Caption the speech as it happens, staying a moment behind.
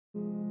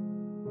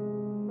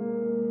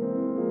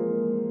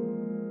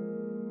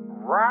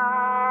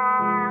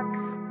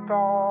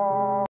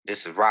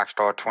This is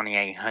Rockstar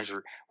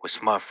 2800 with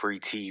Smutfree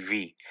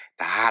TV,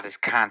 the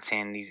hottest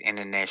content in these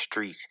internet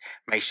streets.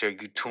 Make sure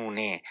you tune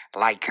in,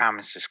 like,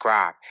 comment,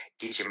 subscribe,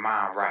 get your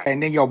mind right.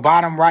 And then your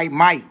bottom right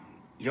mic,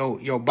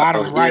 your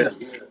bottom right.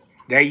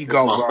 There you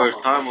go, my bro.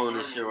 First time on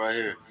this shit right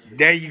here.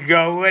 There you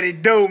go. What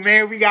it do,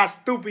 man? We got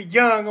Stupid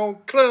Young on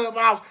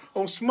Clubhouse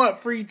on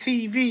Smutfree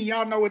TV.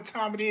 Y'all know what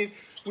time it is.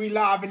 We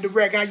live and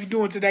direct. How you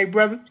doing today,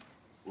 brother?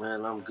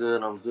 Man, I'm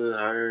good.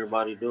 How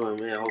everybody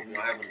doing, man? Hope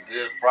y'all having a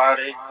good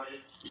Friday.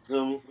 You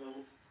feel me?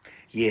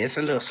 Yeah, it's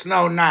a little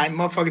snow night.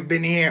 Motherfuckers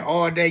been here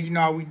all day. You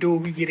know how we do.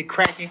 We get it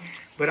cracking.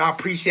 But I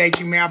appreciate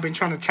you, man. I've been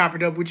trying to chop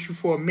it up with you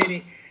for a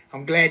minute.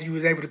 I'm glad you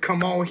was able to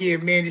come on here,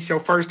 man. This your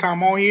first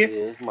time on here?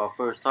 Yeah, it's my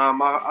first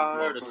time. I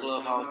heard of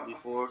Clubhouse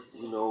before.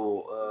 You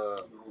know,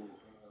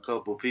 a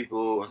couple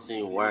people I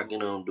seen whacking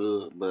them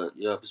do it. But,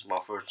 yep, it's my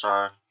first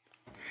time.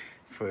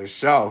 For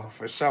sure.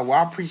 For sure.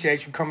 Well, I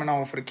appreciate you coming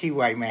on for the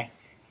keyway, man.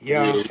 You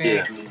know what I'm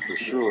saying? Yeah, for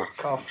sure.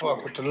 Come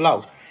fuck with the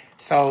low.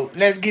 So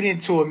let's get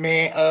into it,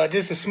 man.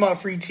 This is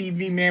Smutfree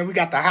TV, man. We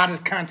got the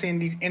hottest content in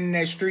these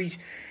internet streets.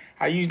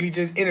 I usually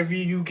just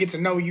interview you, get to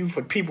know you.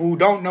 For people who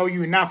don't know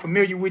you and not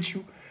familiar with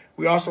you,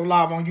 we also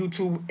live on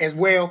YouTube as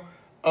well.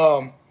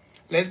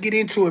 Let's get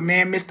into it,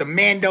 man. Mr.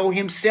 Mando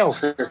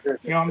himself. You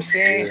know what I'm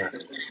saying?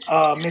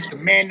 Yeah. Mr.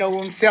 Mando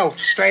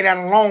himself, straight out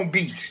of Long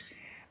Beach.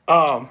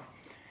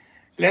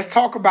 Let's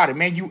talk about it,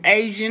 man. You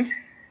Asian,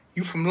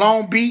 you from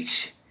Long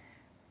Beach.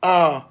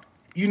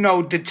 You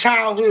know, the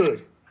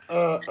childhood.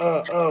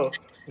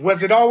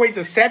 Was it always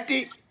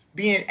accepted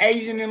being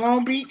Asian in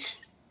Long Beach?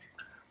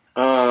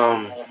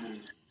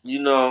 You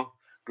know,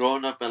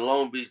 growing up in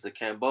Long Beach, the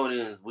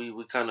Cambodians, we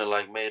kind of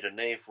like made a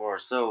name for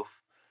ourselves.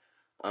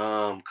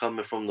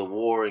 Coming from the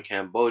war in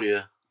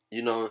Cambodia,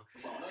 you know,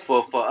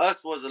 for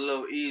us was a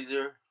little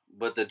easier,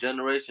 but the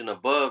generation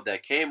above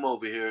that came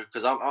over here,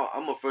 because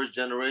I'm a first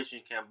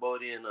generation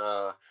Cambodian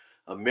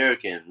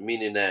American,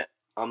 meaning that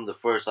I'm the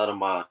first out of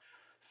my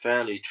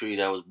family tree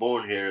that was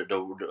born here.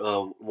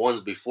 The ones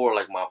before,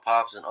 like my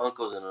pops and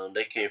uncles and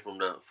they came from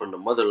the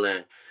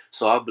motherland,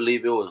 so I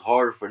believe it was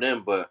harder for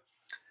them, but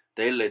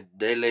they laid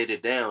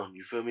it down.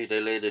 You feel me? They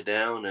laid it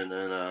down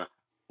and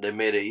they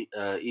made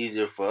it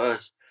easier for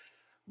us.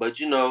 But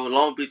you know,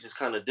 Long Beach is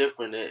kind of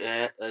different.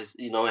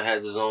 You know, it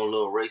has its own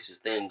little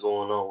racist thing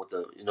going on with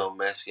the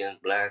Mexicans,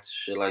 blacks,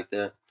 shit like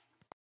that.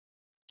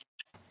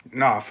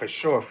 No, for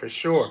sure, for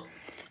sure.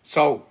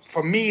 So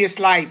for me, it's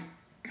like,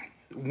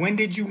 when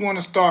did you want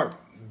to start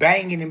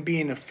banging and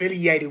being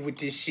affiliated with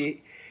this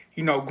shit?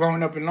 You know,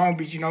 growing up in Long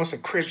Beach, you know, it's a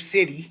Crip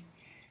city.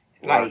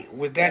 Like, Right.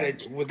 was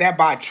that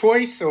by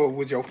choice, or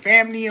was your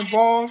family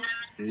involved?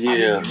 How did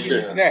Yeah, you get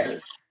into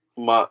that?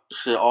 my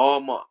shit. All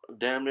my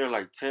damn near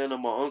like 10 of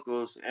my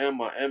uncles and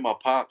my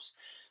pops,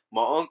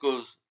 my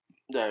uncles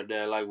that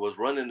like was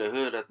running the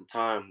hood at the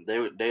time.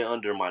 They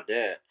under my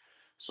dad.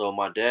 So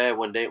my dad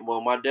when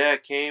my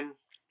dad came,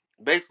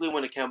 basically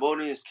when the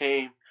Cambodians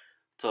came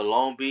to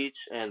Long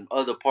Beach and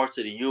other parts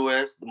of the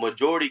U.S., the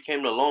majority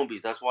came to Long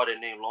Beach. That's why they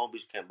named Long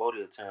Beach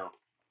Cambodia Town,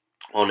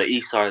 on the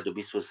east side to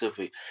be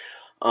specific.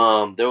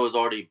 There was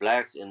already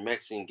blacks and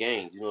Mexican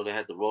gangs. You know, they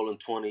had the Rolling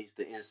 20s,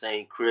 the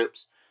Insane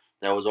Crips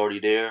that was already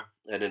there.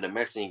 And then the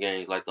Mexican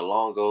gangs like the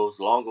Longos.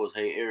 Longos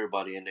hate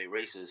everybody and they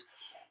racist.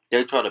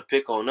 They try to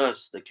pick on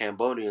us, the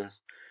Cambodians,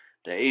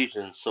 the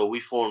Asians. So we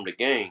formed a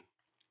gang.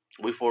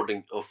 We formed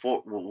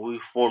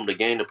a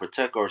gang to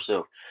protect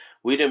ourselves.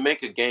 We didn't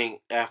make a gang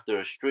after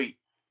a street.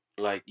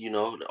 Like, you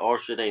know, our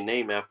shit ain't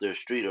named after a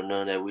street or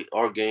none of that.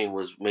 Our gang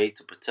was made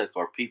to protect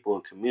our people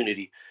and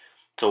community.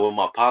 So when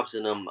my pops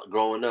and them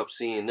growing up,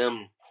 seeing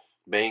them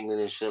banging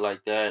and shit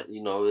like that,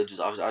 you know,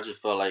 I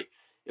just felt like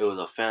it was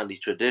a family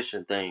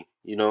tradition thing,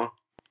 you know,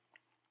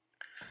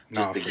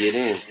 just No, to get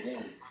in.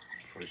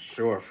 for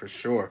sure, for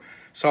sure.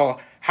 So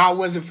how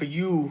was it for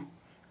you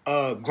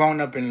growing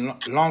up in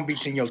Long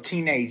Beach in your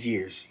teenage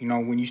years? You know,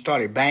 when you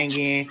started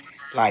banging,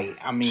 like,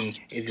 I mean,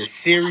 is it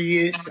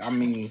serious? I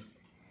mean, like,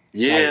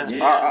 Yeah,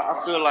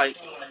 I feel like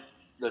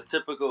the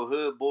typical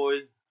hood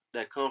boy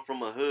that come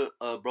from a hood,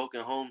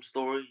 broken home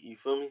story. You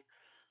feel me?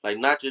 Like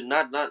not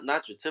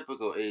your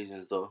typical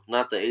Asians though.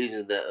 Not the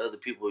Asians that other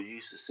people are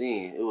used to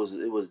seeing. It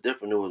was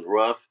different. It was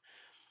rough.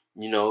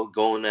 You know,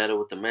 going at it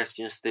with the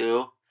Mexicans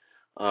still.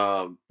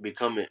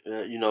 Becoming,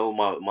 you know,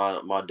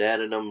 my dad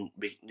and them,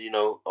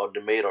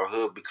 they made our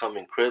hood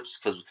becoming Crips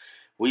because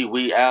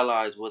we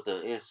allies with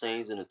the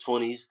Insanes in the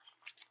 20s.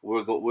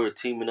 We're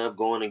teaming up,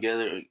 going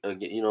together,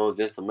 you know,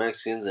 against the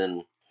Mexicans,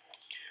 and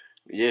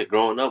yeah,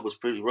 growing up was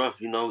pretty rough.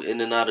 You know,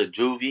 in and out of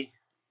juvie,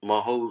 my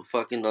whole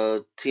fucking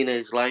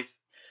teenage life,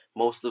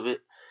 most of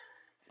it,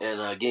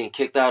 and getting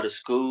kicked out of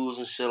schools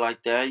and shit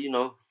like that. You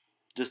know,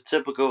 just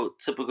typical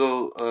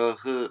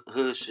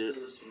hood shit.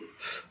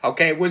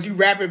 okay, was you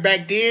rapping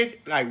back then?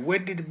 Like,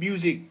 when did the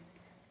music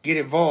get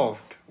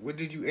involved? When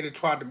did you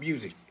intertwine the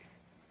music?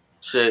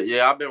 Shit,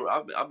 yeah, I've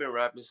been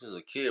rapping since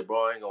a kid,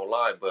 bro. I ain't gonna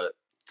lie, but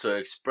to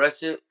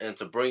express it and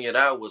to bring it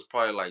out was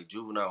probably like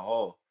juvenile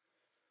hall.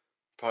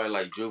 Probably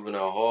like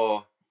juvenile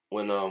hall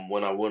when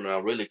I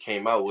really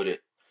came out with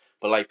it.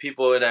 But like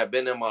people that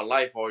been in my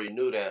life already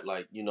knew that.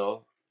 Like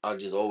I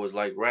just always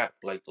like rap.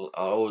 Like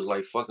I always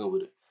like fucking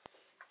with it.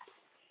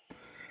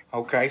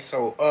 Okay,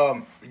 so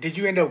did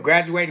you end up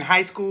graduating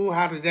high school?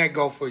 How did that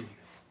go for you?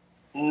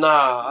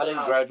 Nah, I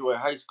didn't graduate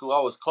high school.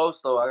 I was close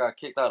though. I got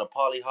kicked out of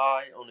Poly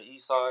High on the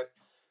East Side.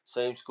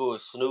 Same school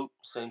as Snoop.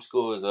 Same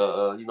school as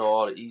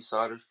all the East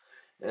Siders.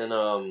 And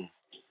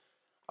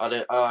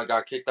I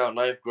got kicked out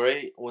ninth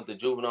grade. Went to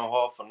juvenile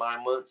hall for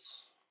 9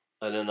 months,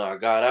 and then I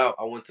got out.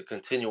 I went to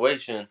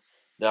continuation.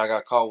 Then I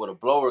got caught with a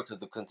blower because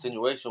the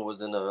continuation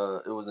was in the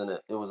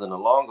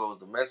Longos,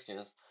 the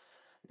Mexicans,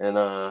 and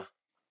I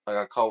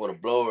got caught with a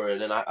blower.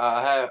 And then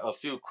I had a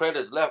few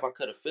credits left. I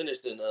could have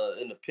finished in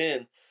the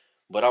pen,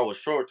 but I was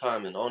short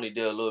time and only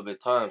did a little bit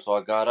of time, so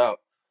I got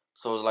out.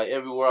 So it's like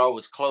everywhere I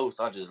was close,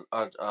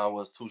 I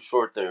was too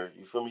short there.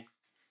 You feel me?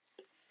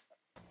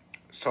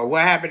 So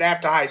what happened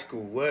after high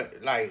school?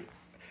 What like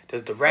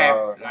does the rap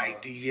Uh,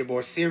 like? Do you get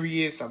more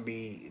serious? I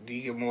mean, do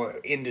you get more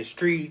in the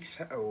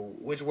streets? Or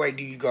which way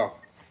do you go?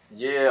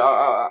 Yeah,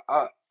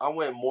 I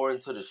went more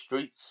into the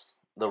streets.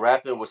 The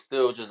rapping was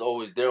still just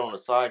always there on the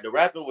side. The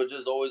rapping was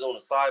just always on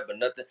the side, but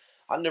nothing.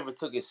 I never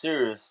took it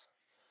serious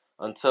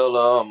until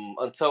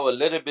a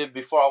little bit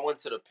before I went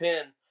to the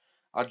pen.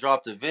 I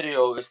dropped a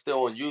video. It's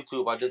still on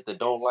YouTube. I did the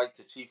 "Don't Like"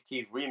 to Chief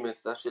Keef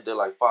remix. That shit did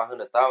like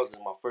 500,000.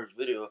 My first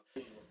video,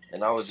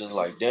 and I was just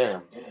like,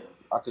 damn,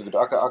 I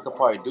could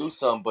probably do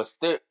something. But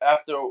still,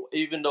 after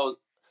even though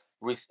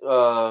re-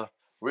 uh,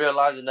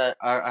 realizing that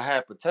I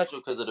had potential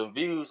because of the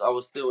views, I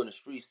was still in the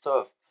streets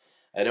tough.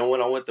 And then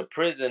when I went to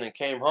prison and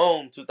came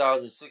home,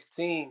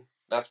 2016,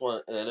 that's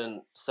and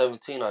then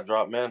 17, I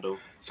dropped Mando.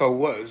 So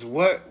what's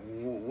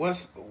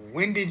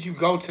when did you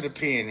go to the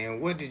pen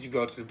and what did you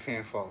go to the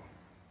pen for?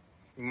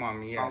 You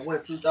mind me I asking?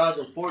 went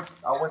 2014.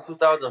 I went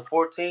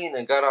 2014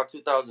 and got out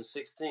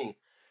 2016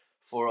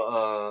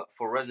 for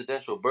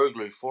residential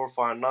burglary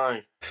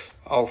 459.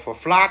 Oh, for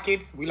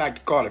flocking, we like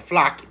to call it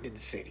flocking in the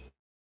city.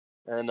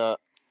 And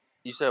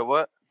you said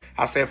what?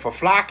 I said for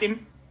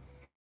flocking.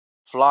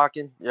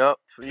 Flocking. Yep.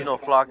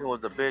 Flocking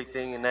was a big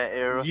thing in that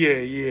era. Yeah,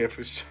 yeah,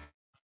 for sure.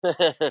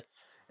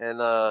 And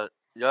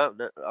yep,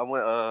 I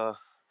went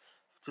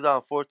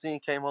 2014,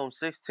 came home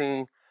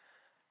 16,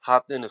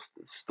 hopped in the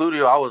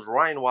studio. I was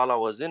writing while I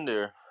was in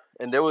there,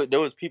 and there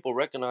was people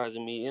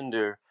recognizing me in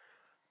there,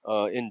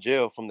 in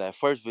jail from that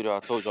first video I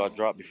told you I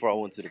dropped before I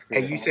went to the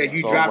And pen. you said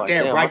you So I'm dropped like,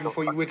 that damn, right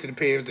before you went to the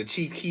pen. It was the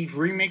Chief Keef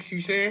remix.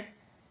 You said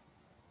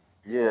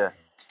yeah.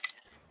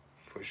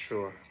 for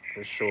sure,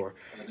 for sure.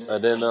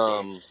 And then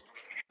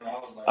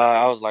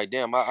I was like,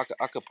 damn,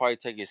 I could probably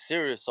take it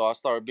serious. So I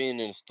started being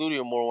in the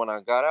studio more when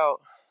I got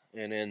out,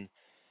 and then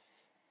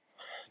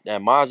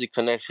that Mozzy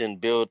connection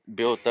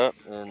built up,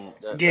 and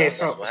Yeah, that's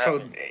so what so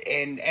happened.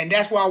 and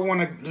that's what I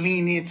want to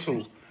lean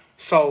into.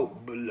 So,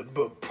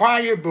 but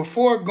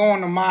before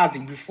going to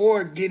Mozzy,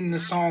 before getting the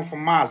song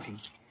from Mozzy,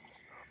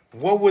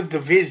 what was the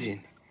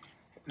vision?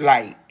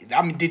 Like,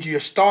 I mean, did you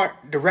start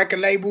the record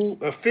label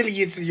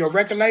affiliates of your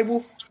record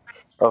label?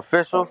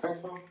 Officials?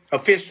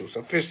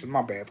 Officials,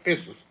 my bad,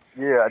 officials,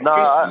 Yeah, no,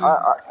 officials.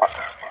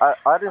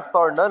 I didn't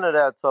start none of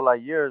that till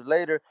like years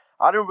later.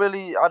 I didn't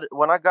really,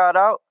 when I got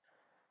out,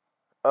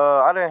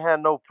 I didn't have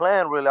no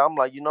plan really. I'm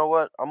like, you know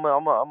what? I'm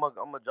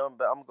gonna jump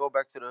back. I'm gonna go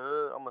back to the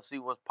hood. I'm gonna see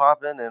what's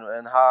popping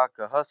and how I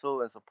could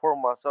hustle and support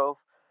myself.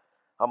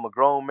 I'm a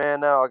grown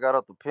man now. I got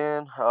out the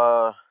pen.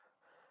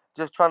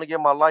 Just trying to get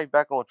my life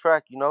back on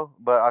track.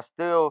 But I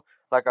still,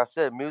 like I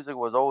said, music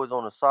was always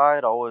on the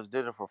side. I always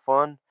did it for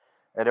fun.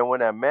 And then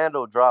when that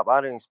Mando dropped,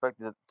 I didn't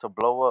expect it to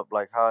blow up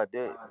like how it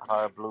did,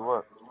 how it blew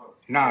up.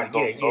 Nah, And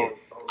yeah, yeah.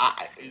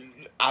 I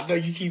I know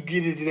you keep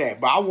getting to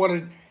that, but I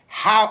wanted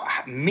how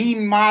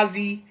meeting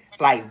Mozzie,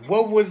 like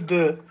what was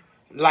the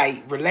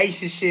like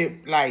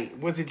relationship? Like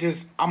was it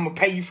just I'm gonna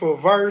pay you for a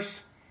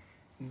verse?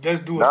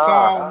 Let's do a nah,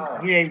 song.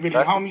 We ain't really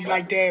that shit, homies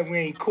like that. We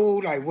ain't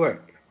cool. Like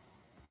what?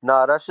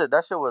 nah, that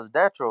shit was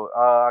natural.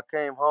 I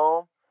came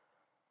home.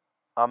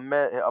 I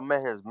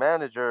met his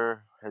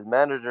manager. His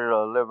manager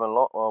live in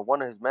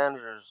one of his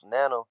managers,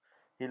 Nano.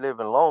 He live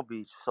in Long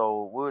Beach.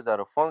 So we was at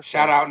a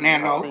Shout function. out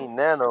I Nano. seen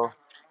Nano.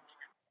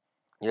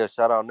 Yeah,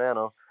 shout out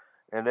Nano.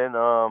 And then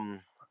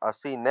I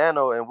see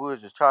Nano and we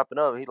was just chopping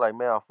up. He like,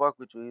 man, I fuck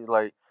with you. He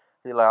like,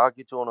 I'll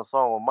get you on a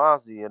song with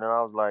Mozzy. And then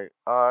I was like,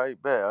 all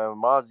right, bet.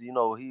 And Mozzy,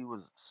 he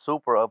was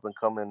super up and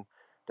coming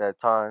that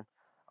time.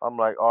 I'm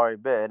like, all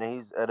right, bet.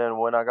 And then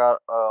when I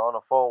got on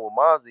the phone with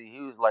Mozzy,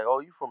 he was like, oh,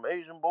 you from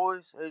Asian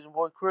Boys, Asian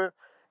Boy Crip?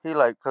 He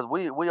like, cause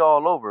we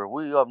all over.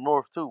 We up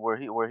north too, where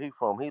he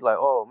from. He like,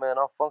 oh man,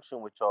 I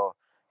function with y'all.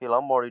 He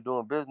like, I'm already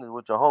doing business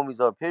with your homies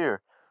up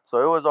here. So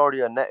it was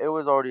already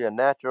a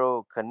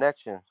natural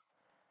connection.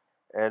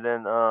 And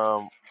then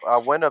I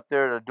went up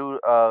there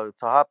to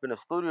hop in the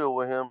studio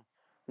with him.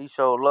 He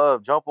showed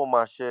love, jump on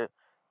my shit.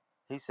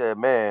 He said,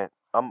 "Man,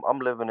 I'm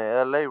living in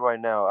L.A. right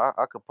now.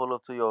 I could pull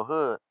up to your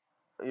hood.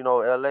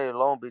 L.A.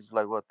 Long Beach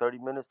like what 30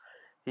 minutes."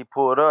 He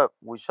pulled up.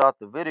 We shot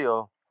the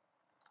video,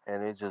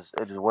 and it just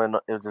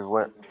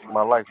went.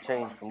 My life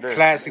changed from there.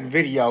 Classic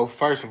video,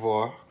 first of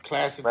all.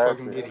 Classic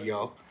fucking Massive.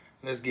 video.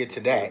 Let's get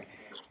to that.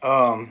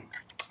 Um,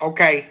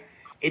 okay,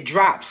 it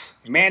drops.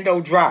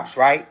 Mando drops,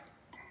 right?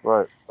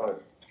 Right.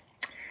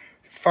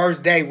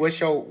 First day, what's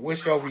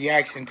your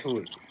reaction to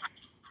it?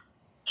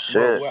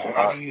 Shit.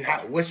 How do you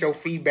what's your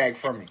feedback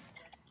from it?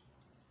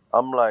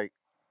 I'm like,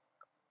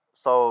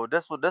 so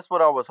this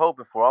what I was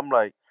hoping for. I'm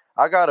like,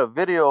 I got a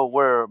video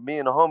where me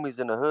and the homies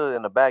in the hood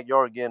in the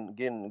backyard getting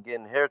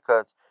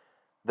haircuts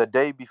the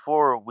day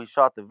before we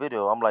shot the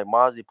video. I'm like,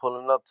 Mozzy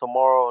pulling up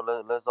tomorrow.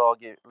 Let's all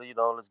get,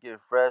 let's get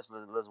fresh.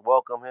 Let's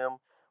welcome him.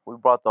 We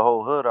brought the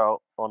whole hood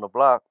out on the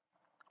block,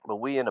 but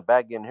we in the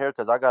back getting hair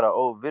because I got an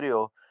old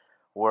video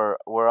where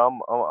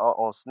I'm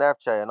on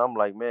Snapchat and I'm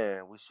like,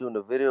 man, we shooting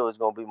a video. It's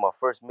gonna be my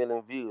first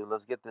million views.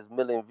 Let's get this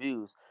million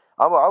views.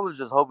 I was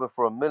just hoping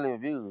for a million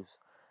views.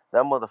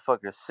 That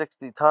motherfucker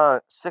 60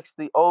 times,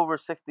 60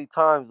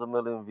 times a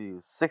million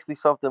views, 60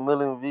 something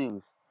million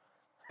views.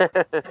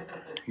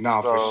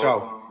 No, for So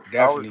sure,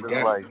 I was definitely,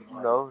 just like, definitely.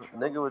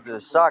 nigga was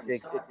just shocked.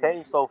 It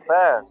came so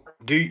fast.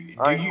 Do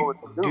I ain't know you what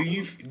to do do.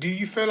 you do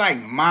you feel like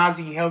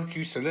Mozzie helped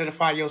you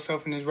solidify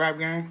yourself in this rap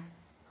game?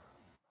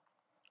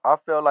 I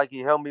felt like he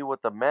helped me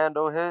with the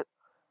Mando hit,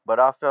 but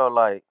I felt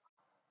like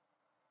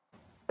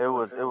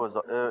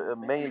it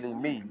mainly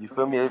me. You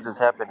feel me? It just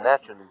happened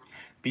naturally.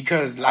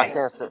 Because I like,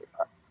 can't say.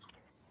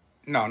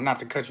 no, not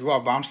to cut you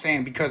off, but I'm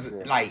saying because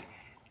Yeah, like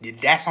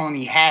that's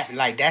only half.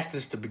 Like that's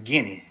just the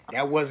beginning.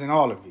 That wasn't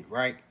all of it,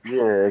 right?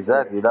 yeah,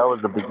 exactly. That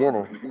was the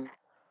beginning,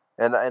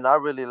 and I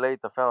really laid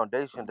the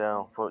foundation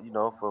down for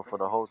for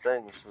the whole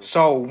thing and shit.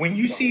 So when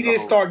you see The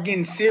this whole start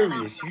getting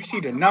serious, you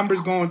see the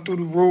numbers going through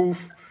the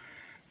roof.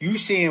 You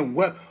saying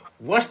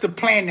what's the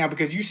plan now?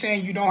 Because you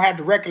saying you don't have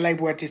the record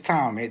label at this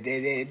time. At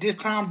this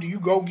time, do you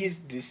go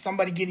get did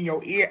somebody get in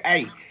your ear?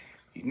 Hey,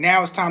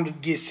 now it's time to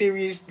get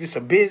serious. This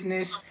a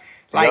business.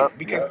 Yep. Like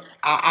because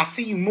I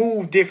see you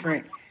move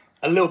different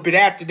a little bit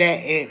after that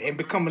and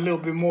become a little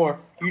bit more,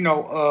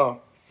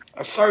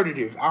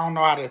 assertive. I don't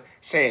know how to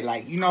say it.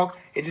 Like,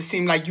 it just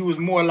seemed like you was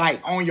more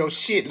like on your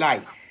shit.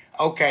 Like,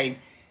 okay,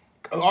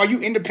 are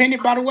you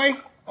independent by the way?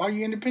 Are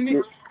you independent?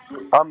 Yeah.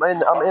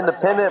 I'm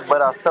independent,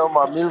 but I sell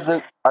my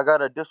music. I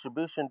got a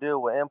distribution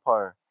deal with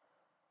Empire,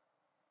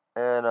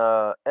 and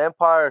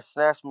Empire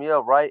snatched me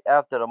up right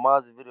after the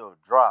Mozzie video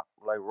dropped,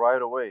 like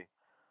right away.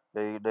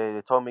 They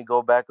told me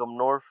go back up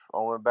north. I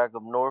went back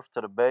up north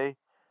to the Bay.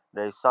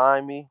 They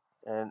signed me,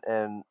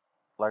 and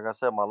like I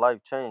said, my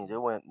life changed. It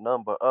went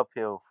nothing but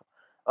uphill,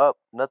 up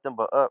nothing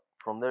but up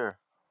from there.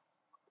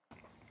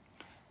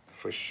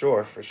 For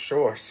sure, for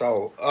sure.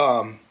 So,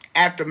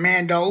 after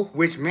Mando,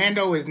 which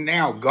Mando is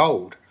now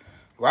gold,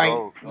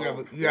 right? Gold. You have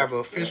Yep. an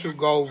official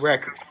gold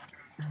record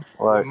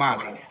with Right.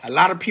 Mozzie. A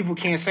lot of people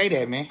can't say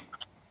that, man.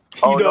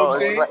 You Oh know what I'm no,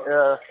 it's saying?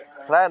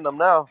 platinum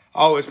now.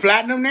 Oh, it's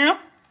platinum now.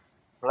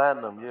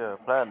 Platinum, yeah,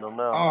 platinum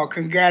now. Oh,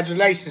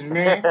 congratulations,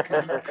 man.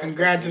 Yeah,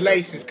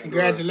 Congratulations, for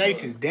sure.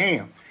 congratulations.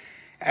 Damn.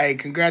 Hey,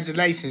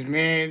 congratulations,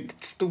 man.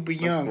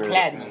 Stupid young Appreciate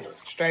it. platinum.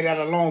 Straight out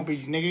of Long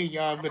Beach, nigga.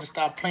 Y'all better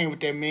stop playing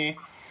with that, man.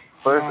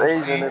 You know First what I'm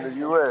Asian in saying? the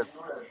U.S.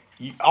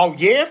 Oh,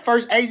 yeah?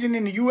 First Asian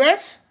in the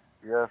U.S.?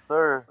 Yes,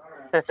 sir.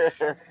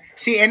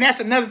 See, and that's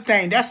another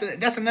thing.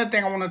 That's another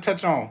thing I want to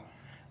touch on.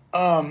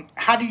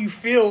 How do you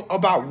feel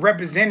about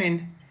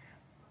representing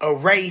a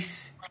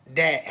race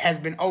that has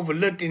been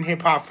overlooked in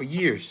hip hop for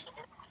years?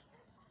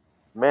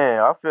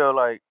 Man, I feel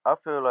like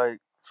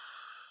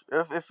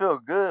it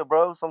feels good,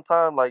 bro.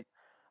 Sometimes like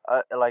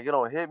it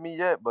don't hit me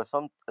yet, but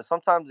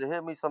sometimes it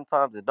hit me,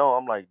 sometimes it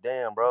don't. I'm like,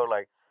 damn, bro,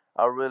 like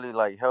I really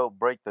like help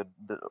break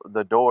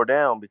the door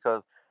down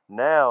because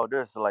now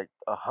there's like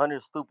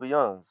 100 stupid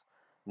youngs.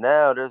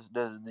 Now there's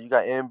you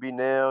got MB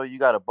Nail, you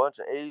got a bunch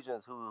of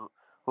Asians who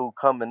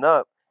coming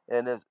up,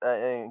 and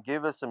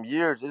give it some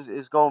years,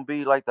 it's gonna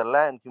be like the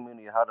Latin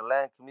community, how the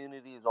Latin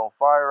community is on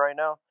fire right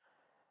now.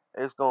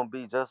 It's gonna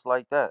be just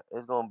like that.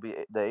 It's gonna be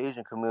the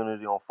Asian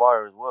community on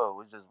fire as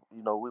well. It's just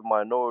we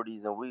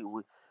minorities and we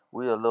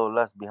a little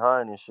less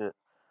behind and shit.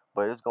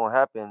 But it's gonna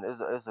happen.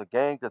 It's a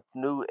gang of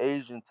new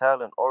Asian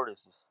talent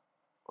artists,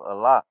 a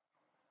lot,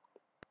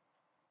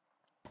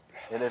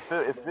 and it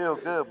feel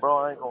good, bro.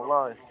 I ain't gonna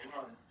lie.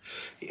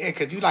 Yeah,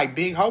 cause you like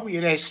big homie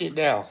of that shit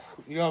now.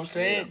 You know what I'm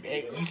Yeah, saying?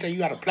 You say you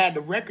got a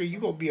platinum record, you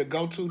gonna be a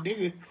go-to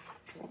nigga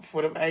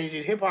for them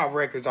Asian hip hop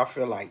records. I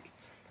feel like.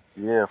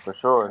 yeah, for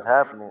sure. It's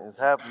happening. It's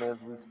happening as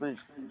we speak.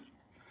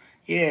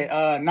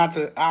 Yeah, not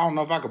to. I don't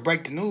know if I could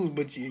break the news,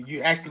 but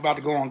you actually about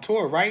to go on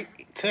tour, right?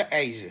 To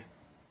Asia.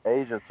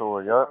 Asia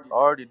tour. Yup. I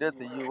already did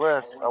the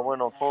U.S. I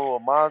went on tour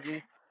with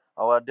Mozzy.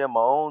 Oh, I did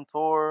my own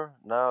tour.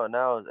 Now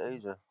it's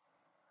Asia.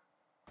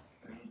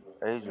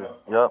 Asia.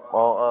 Yup.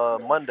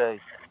 On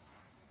Monday.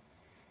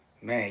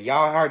 Man,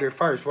 y'all heard it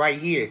first right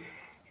here.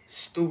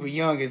 Stupid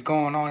Young is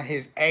going on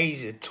his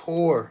Asia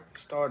tour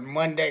starting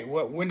Monday.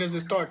 When does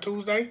it start?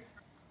 Tuesday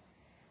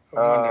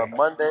or Monday?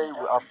 Monday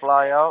I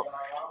fly out.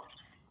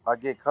 I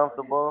get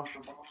comfortable.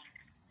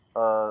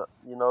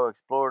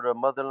 Explore the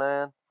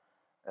motherland,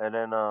 and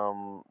then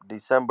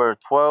December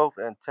 12th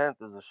and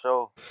 10th is a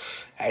show.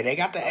 Hey, they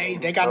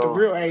got the So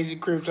real Asian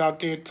Crips out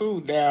there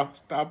too now.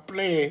 Stop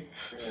playing.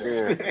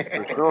 yeah,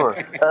 for sure,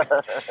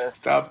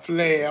 Stop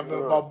playing. for I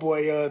remember my sure.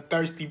 boy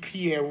Thirsty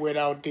Pierre went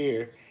out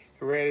there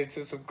and ran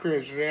into some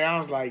Crips, man.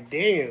 I was like,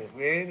 damn,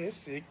 man,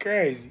 this shit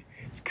crazy.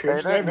 It's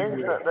Hey, Crips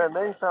everywhere. that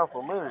name sound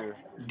familiar.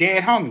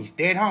 Dead homies,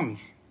 dead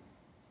homies.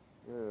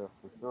 Yeah,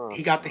 for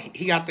sure.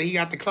 He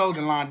got the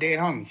clothing line, dead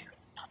homies.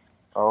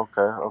 Oh,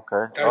 okay,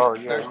 okay. Oh Thirsty,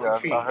 yeah, Thirsty yeah.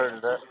 I P. heard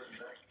of that.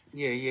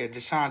 Yeah, yeah,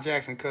 Deshaun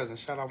Jackson cousin.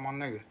 Shout out my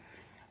nigga.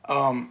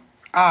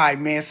 All right,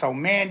 man. So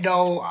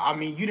Mando, I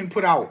mean, you didn't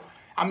put out.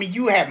 I mean,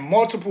 you have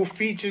multiple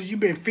features. You've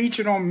been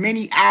featured on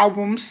many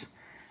albums.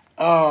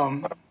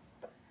 Um,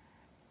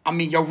 I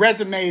mean, your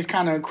resume is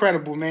kind of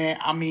incredible, man.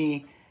 I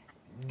mean,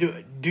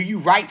 do you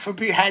write for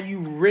people? Have you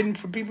written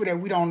for people that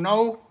we don't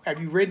know?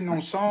 Have you written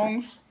on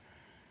songs?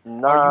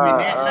 Are you in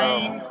that Nah,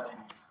 lane?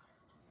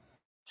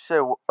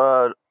 shit.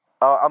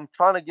 I'm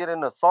trying to get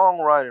into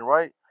songwriting.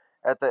 Right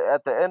at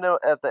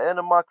the end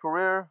of my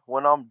career,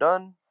 when I'm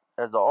done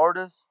as an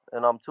artist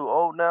and I'm too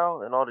old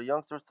now, and all the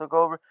youngsters took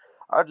over,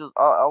 I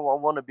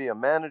want to be a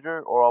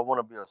manager or I want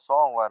to be a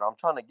songwriter. I'm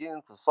trying to get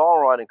into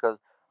songwriting because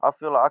I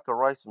feel like I could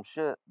write some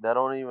shit that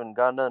don't even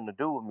got nothing to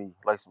do with me,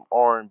 like some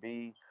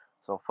R&B,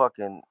 some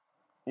fucking,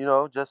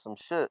 just some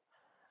shit.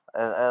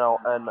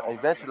 And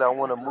eventually I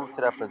want to move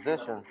to that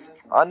position.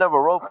 I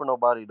never wrote for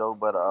nobody though,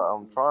 but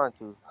I'm trying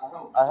to.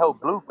 I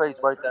helped Blueface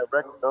write that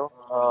record though.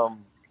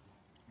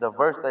 The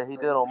verse that he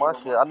did on my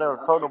shit, I never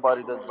told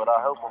nobody this, but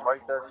I helped him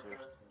write that shit.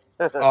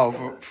 Oh,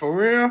 for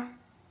real?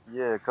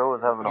 Yeah, Cole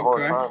was having a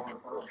hard Okay. time with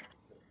it.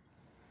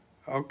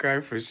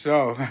 Okay, for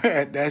sure.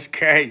 That's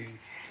crazy.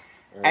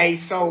 Yeah. Hey,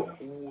 so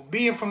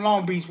being from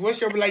Long Beach,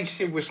 what's your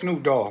relationship with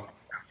Snoop Dogg?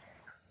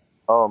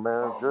 Oh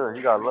man, it's good.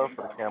 He got love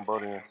for the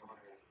Cambodians.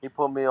 He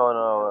put me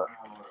on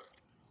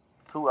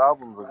 2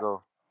 albums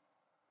ago.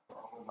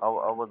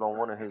 I was on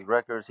one of his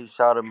records. He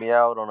shouted me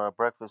out on a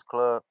Breakfast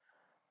Club.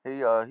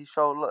 He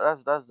showed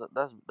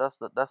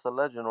that's a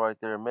legend right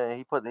there, man.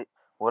 He put it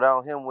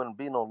without him wouldn't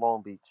be no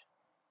Long Beach.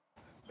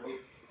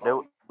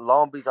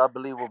 Long Beach, I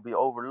believe, will be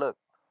overlooked,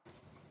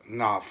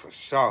 Nah, for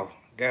sure.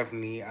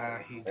 Definitely.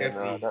 He's and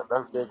definitely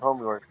that's big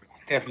homie right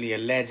definitely a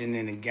legend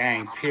in the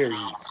game.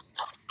 Period.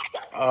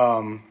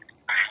 Um.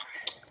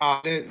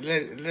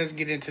 Let's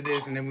get into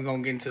this, and then we're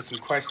gonna get into some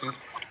questions.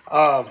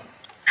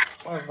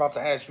 I was about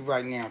to ask you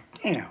right now.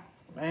 Damn,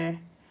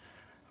 man.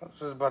 I was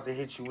just about to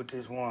hit you with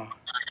this one.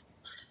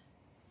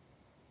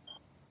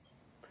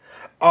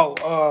 Oh,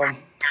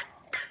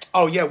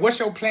 oh yeah. What's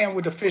your plan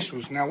with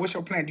officials now? What's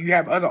your plan? Do you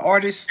have other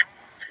artists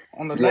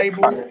on the there.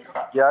 Yeah, label?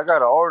 yeah. I got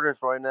an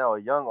artist right now,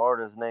 a young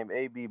artist named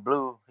AB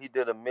Blue. He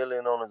did 1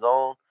 million on his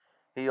own.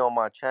 He on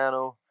my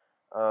channel.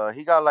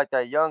 He got like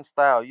that young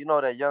style,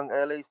 that young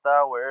LA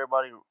style where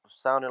everybody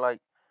sounded like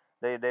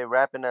they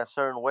rapping that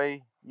certain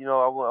way.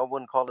 I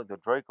wouldn't call it the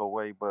Draco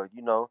way, but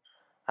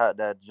had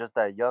that just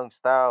that young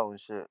style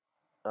and shit.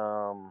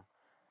 Um,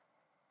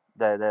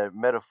 that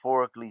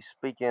metaphorically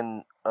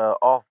speaking,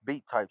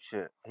 offbeat type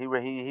shit.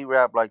 He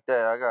rap like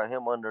that. I got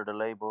him under the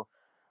label.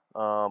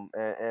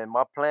 And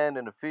my plan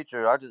in the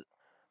future, I just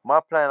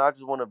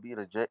want to be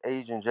the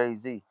Asian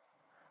Jay-Z.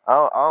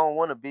 I don't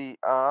want to be.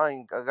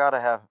 I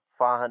gotta have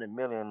 500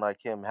 million like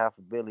him, half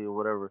a billion or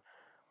whatever.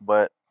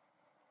 But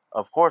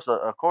of course,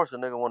 a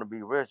nigga want to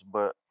be rich.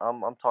 But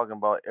I'm talking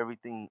about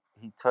everything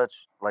he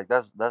touched. Like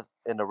that's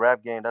in the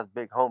rap game. That's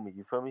big homie.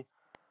 You feel me?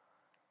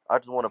 I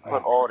just want to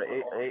put No, all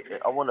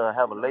I want to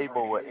have a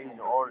label with Asian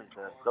artists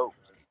that's dope.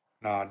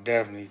 no,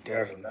 definitely,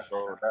 definitely.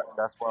 So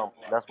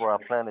that's where I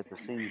planted the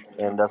seed,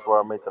 and that's where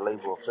I made the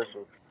label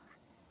official.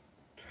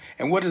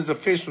 And what does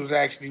officials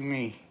actually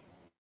mean?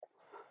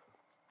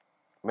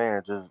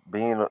 Man, just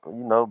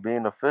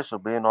being official,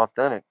 being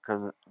authentic,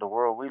 because the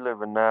world we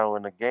live in now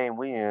and the game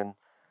we in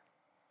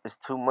is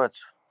too much,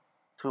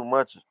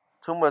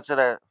 too much of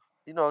that,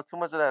 too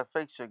much of that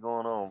fake shit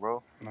going on,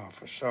 bro. No,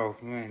 for sure.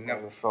 You ain't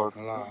never So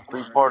fucking lie. to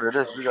be part of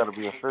this, you got to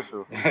be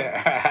official.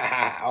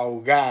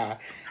 Oh God.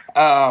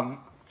 Um,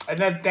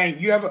 Another thing,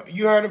 you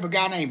heard of a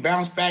guy named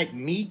Bounce Back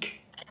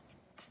Meek?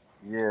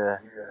 Yeah,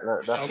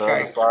 that's the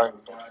other Okay. side.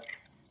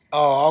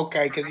 Oh,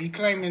 okay, because he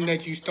claiming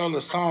that you stole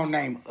a song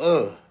named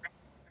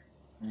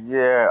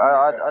Yeah,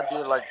 I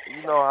did like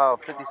how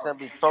 50 Cent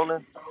be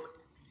trolling.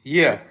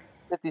 Yeah.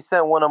 50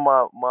 Cent, one of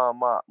my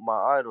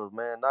idols,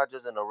 man. Not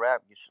just in the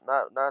rap,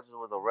 not just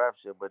with the rap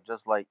shit, but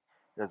just like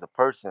as a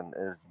person,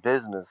 as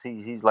business.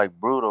 He's like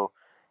brutal.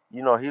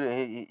 He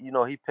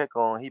pick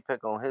on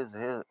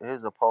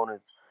his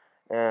opponents,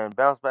 and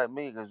bounce back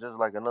me is just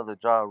like another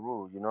Ja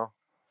Rule.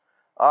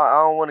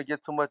 I don't want to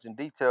get too much in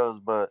details,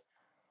 but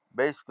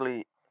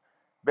basically,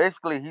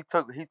 he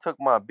took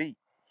my beat.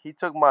 He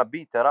took my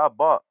beat that I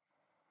bought.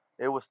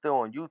 It was still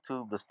on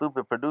YouTube. The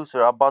stupid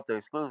producer, I bought the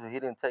exclusive. He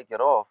didn't take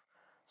it off.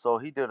 So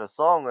he did a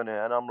song on it,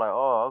 and I'm like,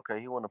 oh,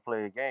 okay, he want to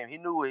play a game. He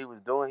knew what he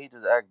was doing. He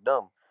just act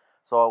dumb.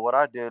 So what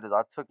I did is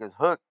I took his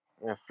hook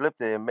and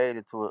flipped it and made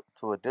it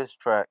to a diss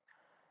track.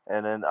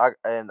 and then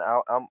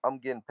I'm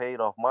getting paid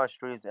off my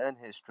streams and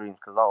his streams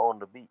because I own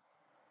the beat.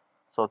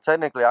 So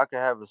technically, I could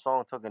have the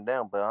song taken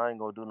down, but I ain't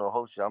gonna do no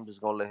whole shit. I'm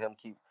just gonna let him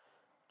keep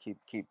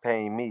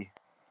paying me.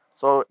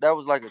 So that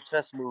was like a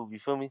chess move. You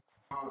feel me?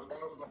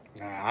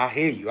 Nah, I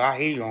hear you. I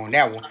hear you on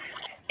that one.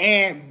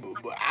 And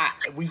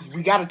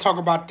we got to talk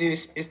about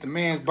this. It's the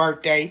man's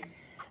birthday.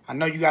 I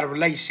know you got a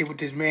relationship with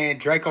this man,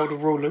 Drakeo the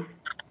Ruler.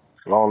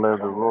 Long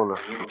live the ruler,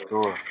 for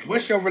sure.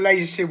 What's your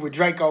relationship with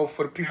Drakeo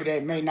for the people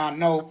that may not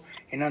know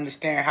and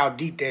understand how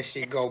deep that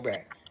shit go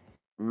back?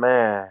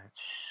 Man,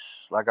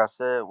 like I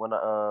said when we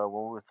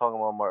was talking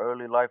about my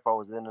early life, I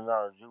was in and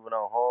out of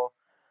juvenile hall.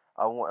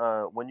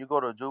 When you go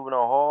to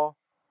juvenile hall,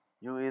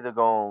 you either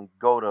gonna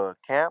go to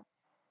camp,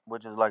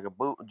 which is like a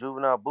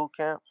juvenile boot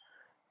camp.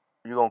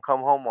 You're gonna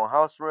come home on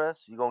house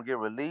arrest. You're gonna get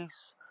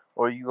released,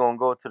 or you gonna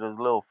go to this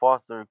little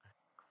foster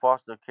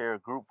care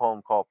group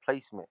home called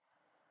placement.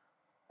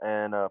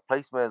 And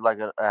placement is like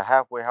a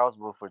halfway house,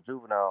 but for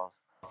juveniles.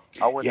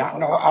 I went to. Yeah, I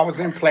know. I was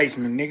in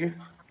placement, nigga.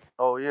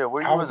 Oh yeah,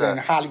 where I you was was in at?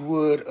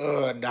 Hollywood,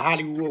 the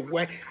Hollywood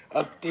way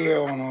up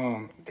there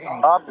on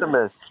damn.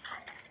 Optimist.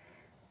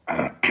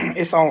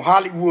 It's on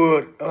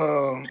Hollywood.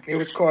 It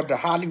was called the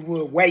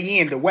Hollywood Way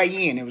In. The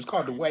Way In. It was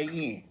called the Way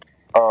In.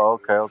 Oh,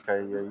 okay,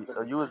 okay. Yeah,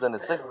 you was in a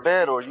 6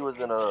 bed or you was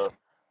in a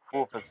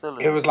full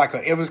It facility? was like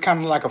a. It was kind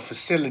of like a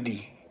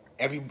facility.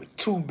 Every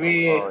two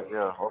bed, Oh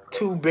yeah, okay.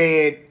 two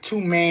bed,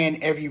 two man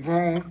every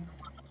room.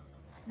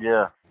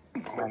 Yeah,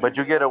 but Um,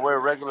 you get to wear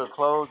regular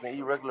clothes and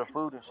eat regular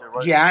food and shit,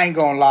 right? yeah, I ain't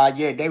gonna lie.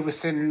 Yeah, they was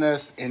sending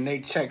us and they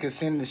check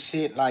us in the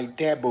shit like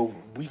that, but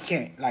we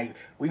can't. Like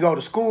we go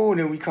to school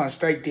and then we come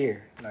straight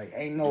there. Like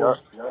ain't Yeah, no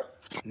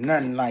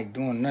nothing like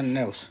doing nothing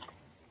else.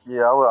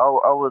 yeah.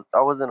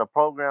 I was in a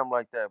program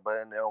like that,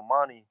 but in El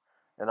Monte,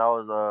 and I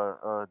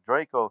was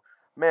Draco.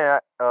 Man,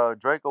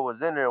 Draco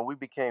was in there and we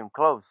became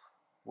close.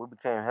 We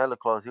became hella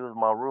close. He was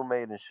my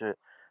roommate and shit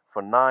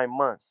for 9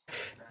 months.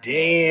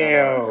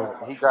 And Damn.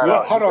 he got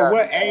What? out. Hold on.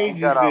 What He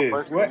age got is out this?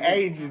 first than What me.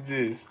 age is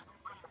this?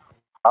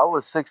 I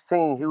was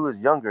 16. He was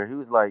younger. He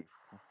was like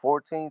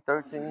 14,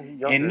 13. He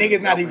And younger,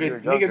 a couple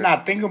years niggas younger.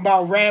 not thinking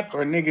about rap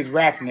or niggas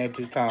rapping at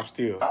this time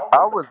still.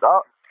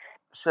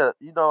 Shit.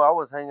 I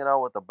was hanging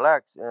out with the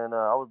blacks, and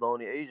I was the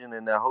only Asian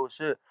in that whole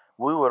shit.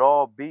 We would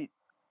all beat.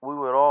 We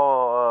would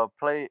all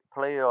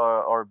play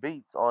our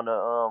beats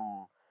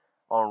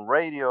on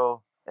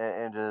radio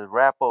and just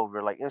rap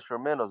over like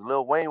instrumentals.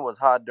 Lil Wayne was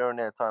hot during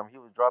that time. He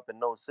was dropping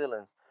no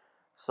ceilings,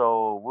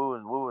 so we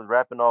was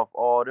rapping off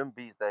all them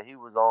beats that he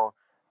was on,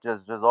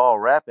 just all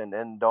rapping.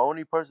 And the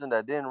only person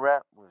that didn't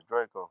rap was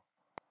Draco.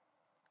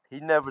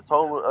 He never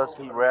told us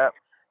he rapped.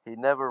 He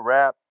never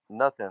rapped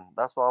nothing.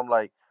 That's why I'm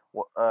like,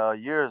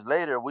 years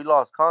later we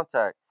lost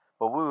contact,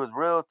 but we was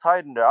real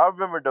tight in there. I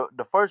remember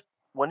the first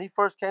when he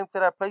first came to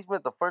that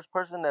placement, the first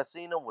person that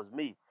seen him was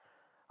me.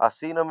 I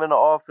seen him in the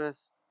office.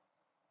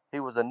 He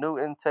was a new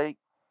intake.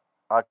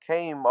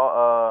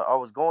 I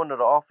was going to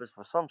the office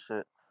for some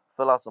shit,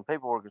 fill out some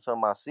paperwork or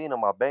something. I seen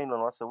him. I banged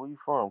him. I said, "Where you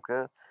from,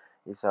 cuz?"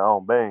 He said, "I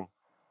don't bang."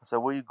 I said,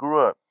 "Where you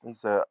grew up?" He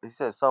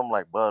said something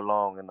like Bud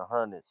Long in the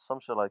hundreds, some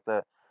shit like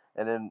that.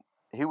 And then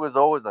he was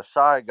always a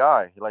shy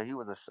guy. Like he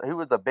was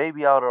the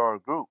baby out of our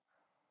group.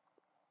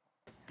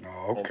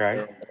 Oh, And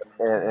okay.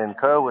 and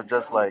cuz was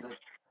just like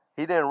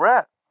he didn't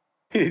rap,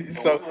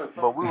 so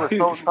but we were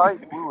so tight.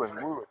 We were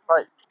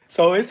tight.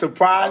 so it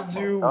surprised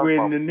you That was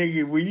my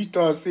when you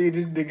start seeing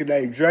this nigga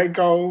named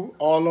Draco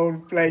all over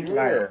the place.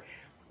 Like, yeah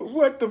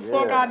what the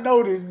fuck? yeah I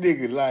know this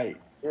nigga. Like,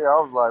 yeah. I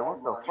was like,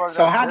 what the fuck?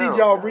 so That's how did Gerald.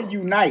 y'all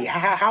reunite?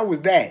 How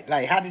was that?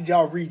 Like, how did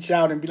y'all reach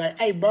out and be like,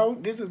 hey, bro,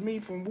 this is me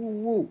from Woo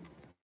Woo?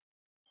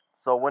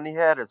 So when he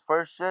had his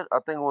first shit, I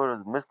think it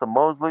was Mr.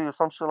 Mosley or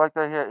some shit like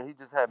that. He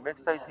just had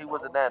mixtapes. He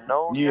wasn't that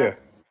known yet. Yeah.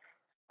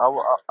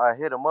 I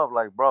hit him up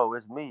like, bro,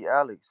 it's me,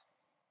 Alex.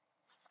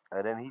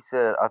 And then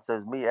I said,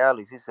 it's me,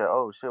 Alex. He said,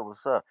 oh shit,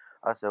 what's up?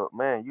 I said,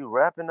 man, you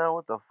rapping now?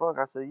 What the fuck?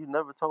 I said, you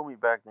never told me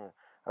back then.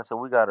 I said,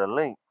 we got a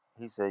link.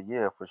 He said,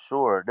 yeah, for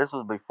sure. This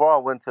was before I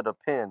went to the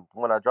pen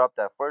when I dropped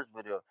that first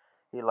video.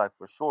 He like,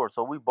 for sure.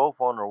 So we both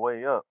on our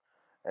way up.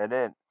 And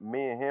then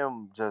me and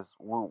him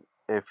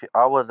if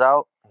I was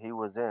out, he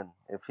was in.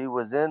 If he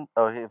was in,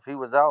 or if he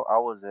was out, I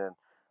was in.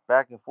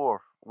 Back and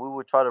forth. We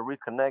would try to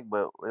reconnect,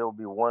 but it would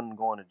be one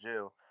going to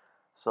jail.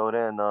 So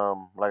then,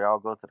 like I'll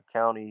go to the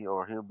county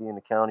or he'll be in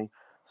the county.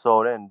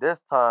 So then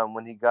this time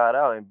when he got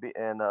out and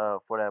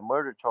for that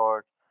murder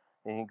charge,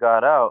 and he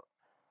got out,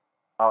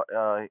 uh,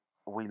 uh,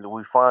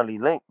 we finally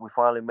linked. We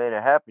finally made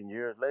it happen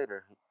years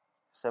later. He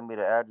sent me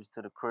the address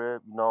to the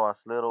crib. I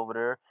slid over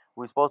there.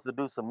 We supposed to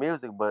do some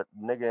music, but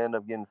nigga ended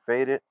up getting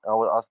faded.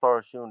 I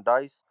started shooting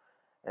dice,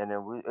 and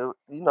then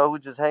we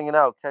just hanging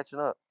out, catching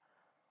up,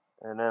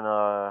 and then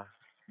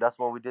that's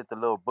when we did the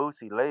little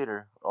boosie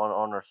later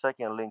on our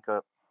second link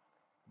up.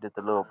 Did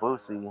the little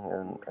boosie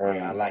and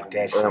Yeah, I and like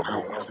that and, shit,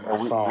 man. That's my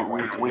and song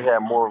right we there.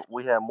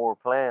 had more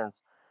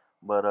plans,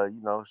 but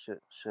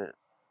shit.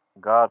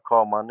 God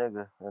called my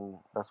nigga, and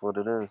that's what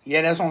it is.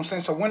 Yeah, that's what I'm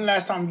saying. So when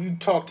last time you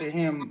talked to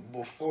him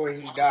before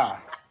he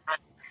died?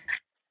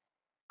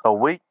 A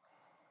week,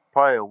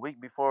 probably a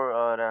week before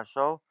that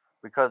show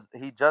because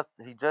he just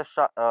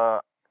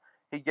shot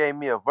he gave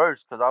me a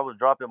verse because I was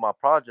dropping my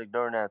project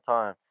during that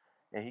time,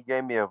 and he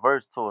gave me a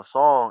verse to a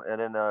song,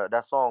 and then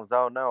that song's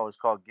out now. It's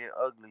called "Get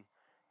Ugly."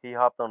 He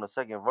hopped on the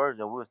second verse,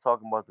 and we was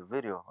talking about the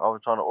video. I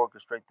was trying to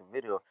orchestrate the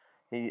video.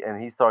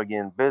 He started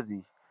getting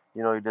busy.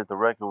 You know, he did the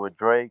record with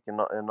Drake and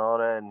all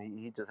that, and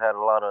he just had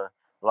a lot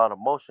of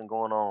motion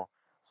going on.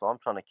 So I'm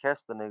trying to catch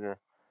the nigga,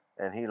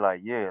 and he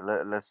like, yeah,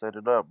 let's set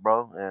it up,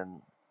 bro,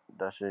 and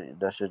that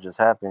shit just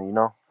happened, you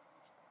know.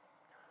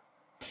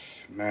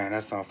 Man,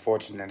 that's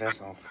unfortunate.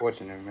 That's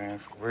unfortunate, man,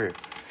 for real.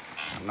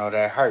 I know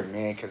that hurt,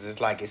 man, because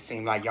it's like it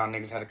seemed like y'all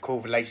niggas had a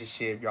cool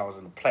relationship. Y'all was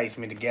in a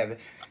placement together.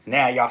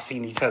 Now y'all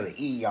seen each other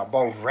eat. Y'all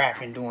both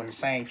rapping, doing the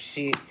same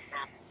shit,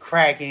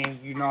 cracking,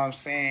 you know what I'm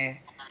saying?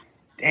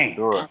 Damn.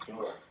 Sure,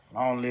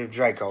 Long live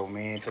Draco,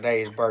 man.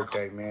 Today is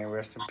birthday, man.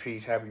 Rest in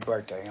peace. Happy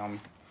birthday, homie.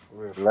 For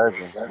real, for real.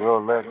 legend,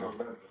 real legend.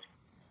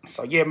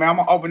 So yeah, man, I'm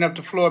gonna open up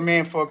the floor,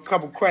 man, for a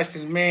couple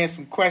questions, man.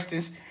 Some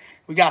questions.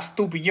 We got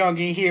Stupid Young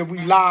in here.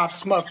 We live,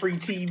 Smut Free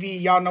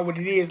TV. Y'all know what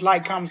it is.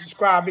 Like, comment,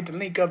 subscribe. Hit the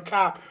link up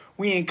top.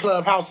 We in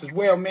Clubhouse as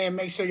well, man.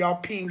 Make sure y'all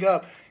ping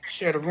up,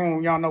 share the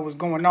room. Y'all know what's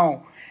going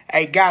on.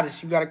 Hey,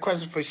 Goddess, you got a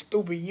question for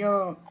Stupid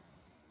Young?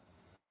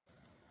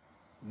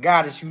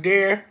 Goddess, you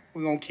there?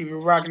 We gonna keep it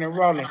rocking and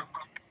rolling.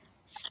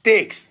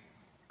 Sticks,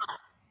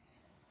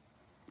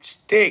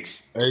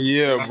 sticks. Hey,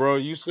 yeah, bro.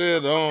 You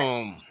said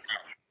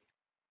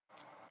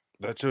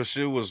that your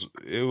shit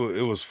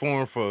was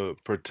formed for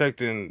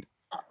protecting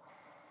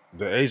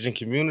the Asian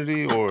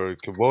community or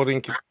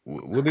Cambodian.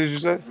 What did you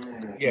say?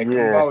 Yeah,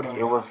 Yeah,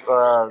 it Cambodia. was.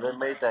 They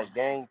made that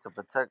gang to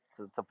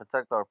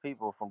protect our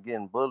people from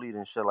getting bullied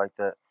and shit like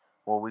that.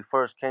 When we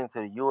first came to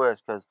the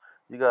U.S., because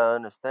you gotta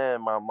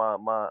understand,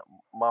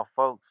 my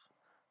folks,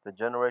 the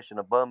generation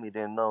above me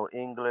didn't know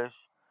English.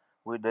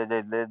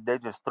 They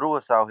just threw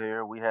us out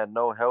here. We had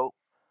no help.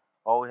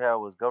 All we had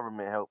was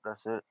government help.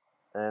 That's it.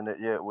 And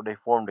yeah, well, they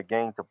formed a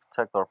gang to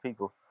protect our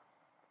people.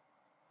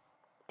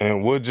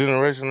 And what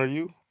generation are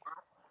you?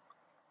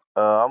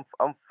 I'm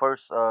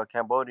first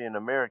Cambodian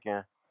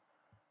American.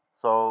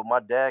 So my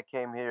dad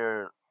came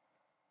here.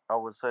 I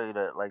would say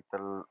that like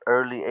the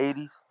early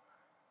 '80s,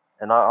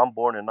 and I'm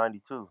born in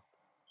 '92.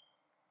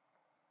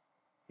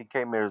 He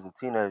came here as a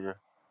teenager.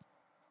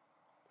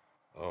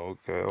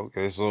 Okay,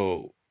 okay.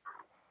 So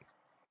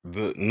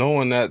the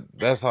knowing that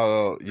that's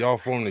how y'all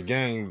formed the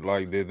gang,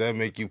 like did that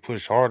make you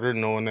push harder,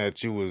 knowing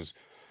that you was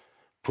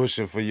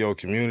pushing for your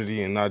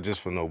community and not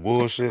just for no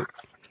bullshit?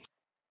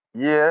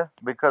 Yeah,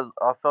 because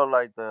I felt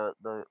like the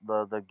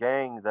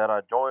gang that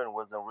I joined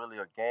wasn't really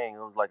a gang. It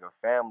was like a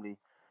family,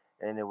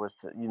 and it was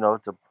to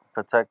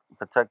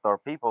protect our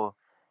people.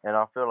 And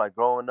I feel like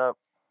growing up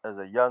as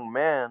a young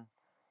man,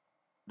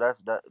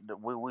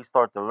 we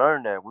start to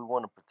learn that we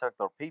want to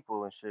protect our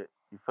people and shit.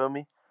 You feel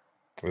me?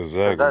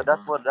 Because Exactly.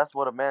 that's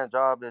what a man's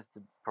job is,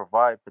 to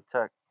provide,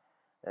 protect,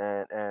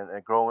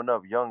 and growing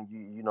up young,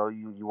 you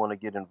want to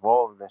get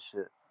involved and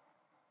shit,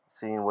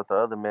 seeing what the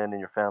other men in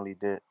your family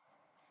did.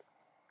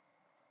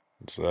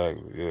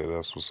 Exactly. Yeah,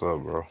 that's what's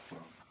up, bro.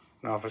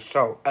 No, for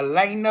sure.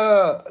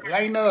 Elena.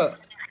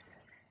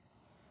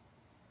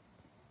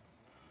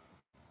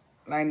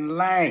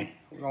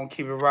 We're gonna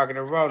keep it rocking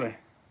and rolling.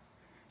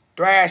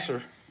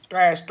 Thrasher.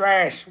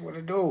 Thrash. What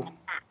it do?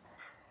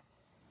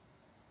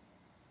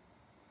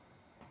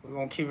 We're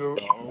gonna keep it.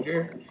 You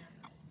there?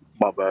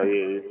 My bad, yeah,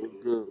 yeah. It was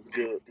good, it was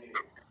good.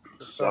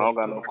 For I sure, don't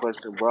got no Stu.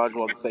 question, bro. I just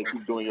want to say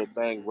keep doing your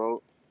thing,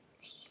 bro.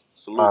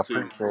 I Salute to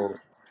you. appreciate it.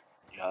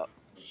 Yeah.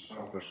 So,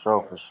 For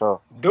sure, for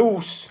sure.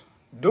 Deuce.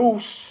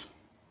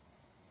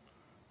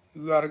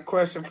 You got a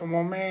question for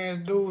my man's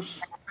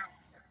Deuce?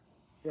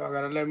 Y'all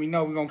gotta let me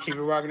know. We're gonna keep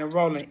it rocking and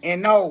rolling.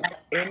 And no.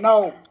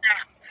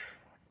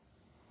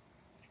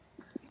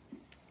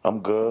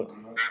 I'm good.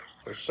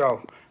 For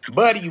sure.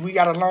 Buddy, we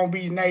got a Long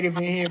Beach native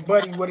in here.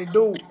 Buddy, what it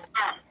do?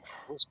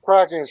 What's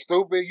cracking,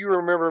 stupid? You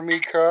remember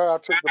me, cuz. I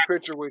took the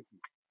picture with you.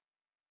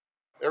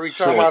 Every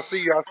time I Shit.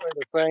 see you, I say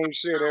the same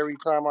shit. Every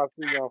time I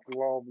see you, I'm from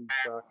Long Beach,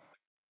 cuz.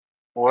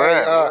 Where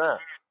Hey, at? Where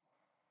at?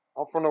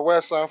 I'm from the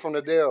West Side. I'm from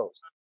the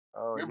Dells.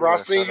 Oh Remember, I yeah,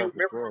 seen shout you. out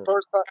to Remember the Greg.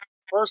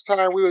 first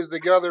time we was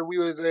together. We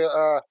was with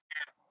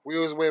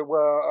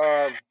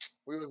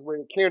we was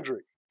with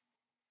Kendrick.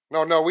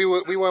 No, we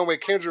went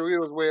with Kendrick. We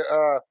was with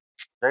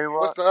J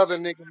what's Rock. the other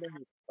nigga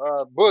name?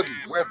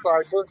 Boogie, West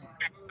Side Boogie.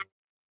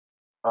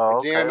 And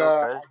Oh, okay, then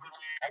okay.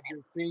 I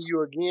just seen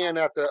you again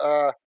at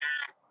the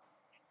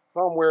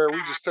somewhere.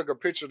 We just took a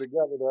picture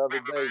together the other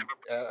day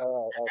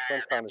at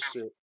some kind of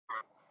shit.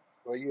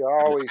 But yeah, I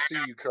always see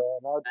you, cuz.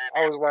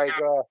 I was like,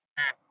 I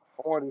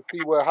wanted to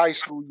see what high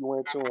school you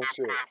went to and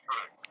shit.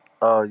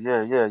 Oh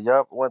yeah, yeah,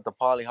 yup. Went to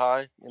Poly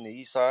High in the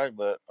East Side,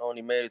 but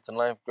only made it to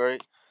ninth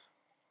grade.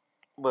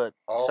 But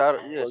Oh,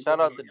 so shout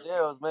yeah, out to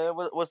Dales, man.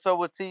 What's up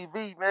with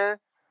TV, man?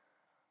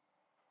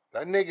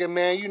 that nigga,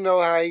 man, you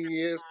know how he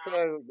is, cuz,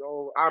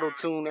 old auto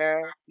tune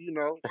ass,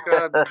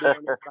 cuz be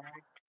doing that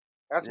thing.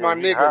 That's Yeah, my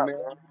he nigga, hot, man.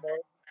 man.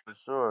 For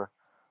sure,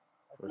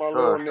 That's for my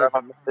little sure. Shout nigga,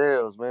 out man. to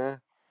Dales, man.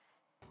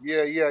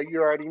 Yeah, you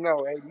already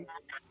know, 80.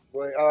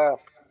 But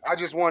I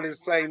just wanted to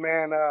say,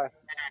 man,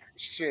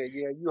 shit,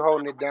 yeah, you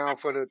holding it down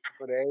for the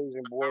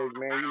Asian boys,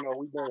 man. You know,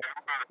 we've been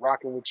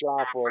rocking with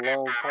y'all for a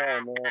long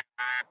time, man.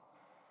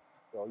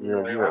 So, you Yeah,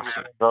 know, I yeah, just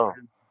for want to sure.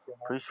 say,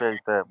 Appreciate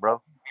that,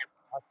 bro.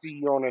 I see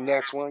you on the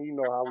next one. You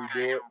know how we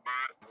do it.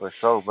 For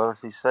sure, brother.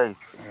 Be safe.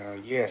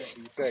 Yes.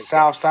 Be safe,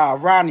 bro.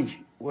 Southside Ronnie,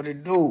 what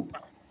it do?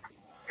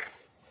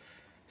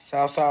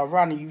 Southside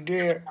Ronnie, you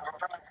there?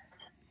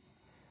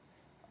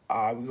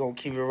 We gonna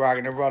keep it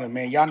rocking and rolling,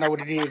 man. Y'all know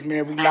what it is,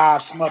 man. We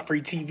live, Smut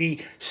Free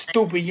TV.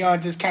 Stupid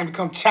Young just came to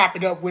come chop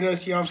it up with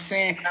us, you know what I'm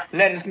saying?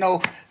 Let us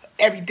know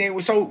everything.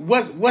 So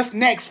what's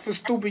next for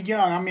Stupid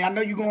Young? I mean, I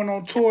know you going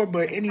on tour,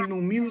 but any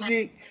new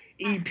music,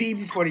 EP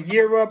before the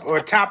year up or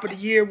top of the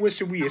year, what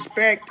should we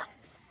expect?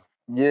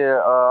 Yeah,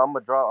 I'm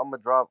gonna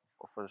drop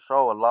for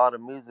sure a lot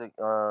of music.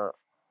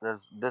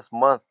 This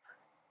month.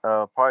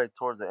 Probably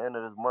towards the end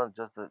of this month,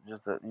 just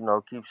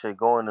to keep shit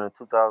going in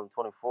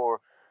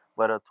 2024.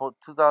 But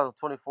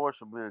 2024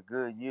 should be a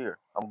good year.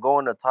 I'm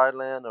going to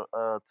Thailand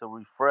to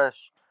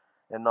refresh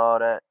and all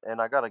that,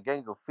 and I got a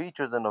gang of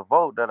features in the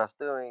vote that I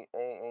still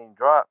ain't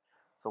dropped.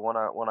 So when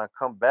I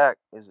come back,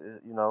 I'm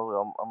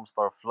gonna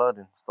start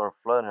flooding.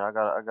 I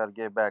gotta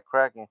get back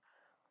cracking.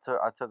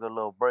 I took a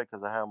little break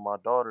because I have my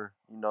daughter,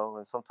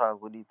 and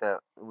sometimes we need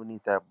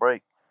that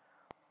break,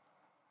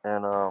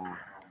 and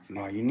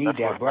No, you need that's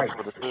that what that's break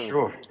what it for is.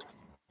 sure.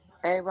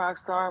 Hey,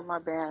 Rockstar, my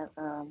bad.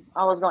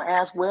 I was gonna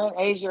ask, where in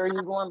Asia are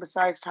you going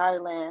besides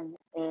Thailand,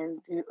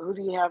 and who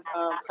do you have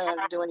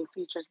plans to do any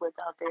features with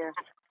out there?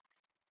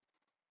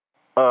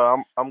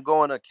 I'm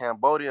going to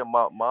Cambodia,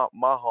 my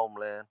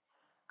homeland,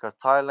 cause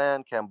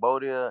Thailand,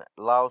 Cambodia,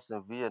 Laos,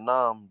 and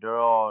Vietnam, they're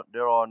all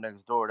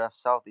next door.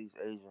 That's Southeast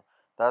Asia.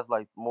 That's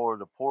like more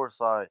the poor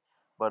side.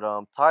 But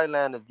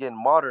Thailand is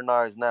getting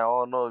modernized now.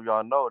 I don't know if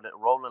y'all know that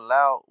Rolling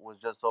Loud was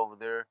just over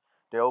there.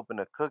 They opened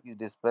a cookies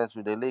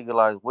dispensary. They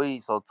legalized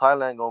weed. So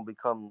Thailand gonna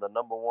become the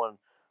number one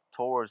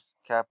tourist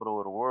capital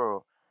of the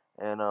world,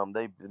 and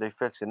they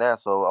fixing that.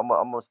 So I'm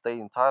gonna stay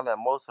in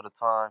Thailand most of the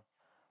time,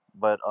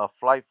 but a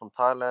flight from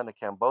Thailand to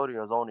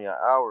Cambodia is only an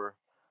hour.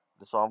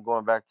 So I'm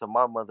going back to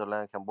my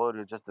motherland,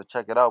 Cambodia, just to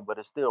check it out. But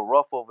it's still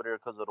rough over there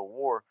because of the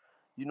war.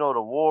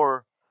 The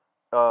war.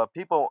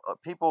 People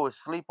would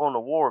sleep on the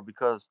war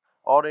because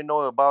all they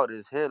know about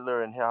is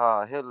Hitler and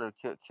how Hitler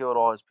killed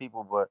all his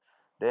people. But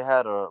they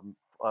had a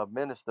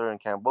minister in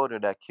Cambodia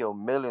that killed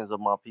millions of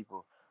my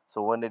people.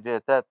 So when they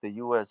did that, the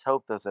U.S.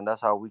 helped us, and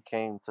that's how we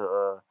came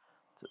to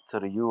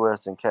the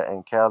U.S. and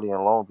Cali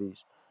and Long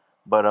Beach.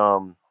 But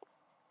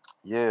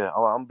yeah,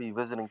 I'm gonna be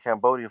visiting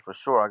Cambodia for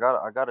sure.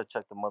 I gotta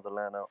check the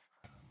motherland out.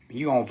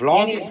 You gonna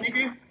vlog it, Any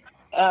nigga?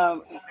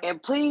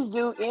 and please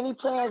do any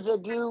plans to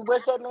do,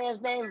 what's that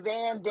man's name,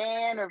 Van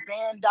Dan or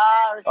Van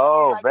Da or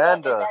something Oh, like that,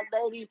 and Vanda. that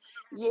lady,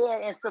 yeah,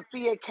 and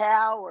Sophia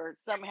Cow or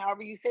something,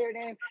 however you say her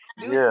name.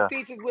 Do some Yeah.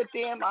 features with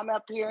them. I'm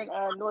up here in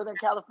Northern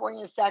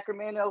California,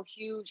 Sacramento,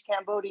 huge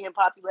Cambodian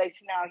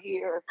population out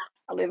here.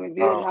 I live in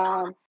Oh.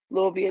 Vietnam,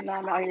 little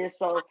Vietnam out here,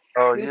 so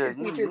Oh do yeah. some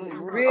You features. you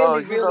you. Oh,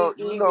 Really, really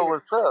you know eager.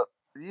 what's up.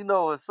 You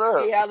know what's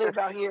up. Yeah, I live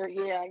out here.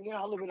 Yeah,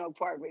 I live in Oak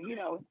Park, but we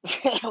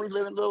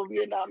live in Little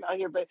Vietnam out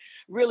here. But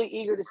really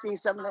eager to see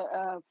some of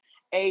the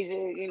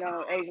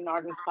Asian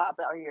artists pop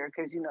out here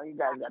because you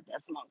guys got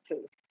that smoke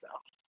too. So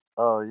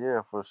Oh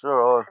yeah, for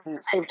sure. Oh,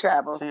 safe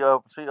travels. she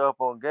up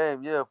on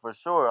game. Yeah, for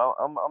sure.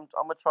 I'm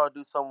gonna try to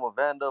do something with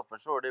Vanda for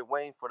sure. They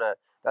waiting for that.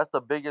 That's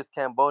the biggest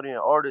Cambodian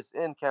artist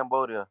in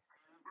Cambodia.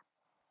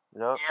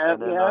 Yep. Yep,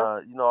 And then yep.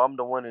 I'm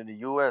the one in the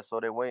U.S. So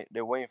they're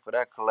waiting for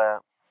that collab.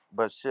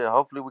 But shit,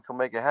 hopefully we can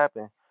make it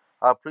happen.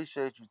 I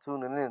appreciate you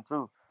tuning in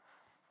too.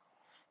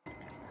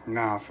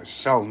 Nah, for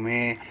sure,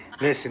 man.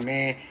 Listen,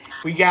 man,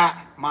 we got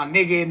my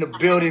nigga in the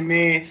building,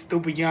 man.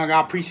 Stupid Young,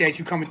 I appreciate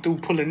you coming through,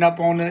 pulling up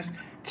on us,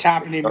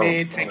 chopping it, Oh,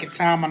 man. Taking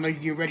time. I know you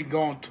get ready to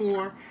go on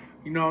tour.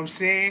 You know what I'm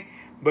saying?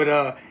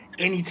 But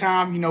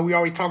anytime, we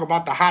always talk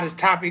about the hottest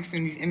topics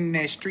in these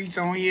internet streets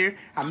on here.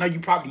 I know you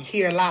probably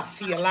hear a lot,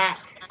 see a lot.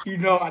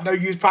 I know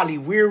you was probably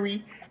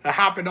weary of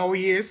hopping over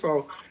here,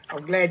 so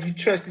I'm glad you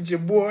trusted your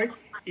boy.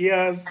 You know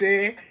what I'm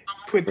saying?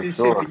 Put for this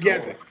shit sure.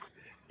 together.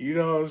 You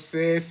know what I'm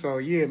saying? So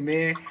yeah,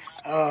 man.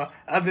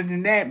 Other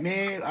than that,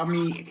 man, I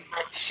mean,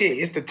 shit,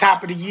 it's the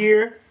top of the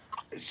year.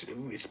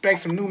 Expect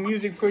some new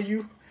music for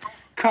you.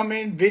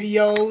 Coming,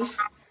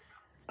 videos.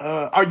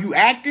 Are you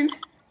acting?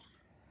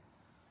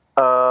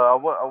 I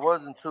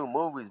was in two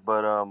movies,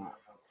 but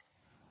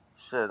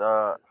shit.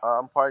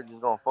 I'm probably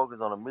just gonna focus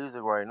on the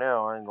music right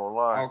now. I ain't gonna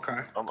lie.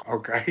 Okay. I'm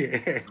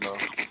Okay. you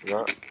know,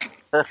 yeah.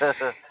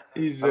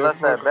 He said, Unless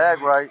fuck that on.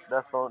 bag right,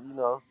 that's don't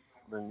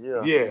then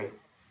yeah. Yeah.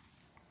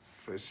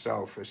 For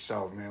sure,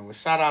 man. Well,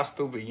 shout out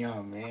Stupid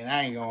Young, man.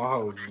 I ain't gonna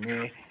hold you,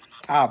 man.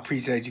 I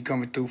appreciate you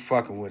coming through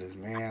fucking with us,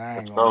 man. I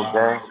For ain't gonna sure, lie.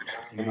 gang.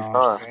 You know what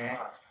I'm Anytime. saying?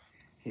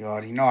 You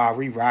already know how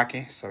we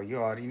rocking, so you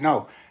already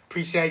know.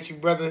 Appreciate you,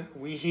 brother.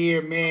 We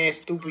here, man.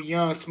 Stupid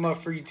Young, Smut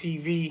Free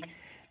TV.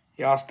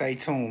 Y'all stay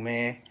tuned,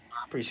 man.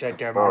 Appreciate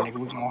that, my So, nigga.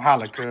 We gonna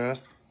holler, cuz.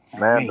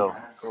 On me. Mando,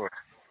 for sure.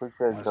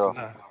 Appreciate Much y'all.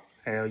 love.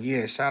 Hell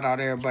yeah. Shout out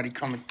everybody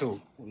coming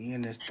through. We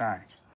in this thing.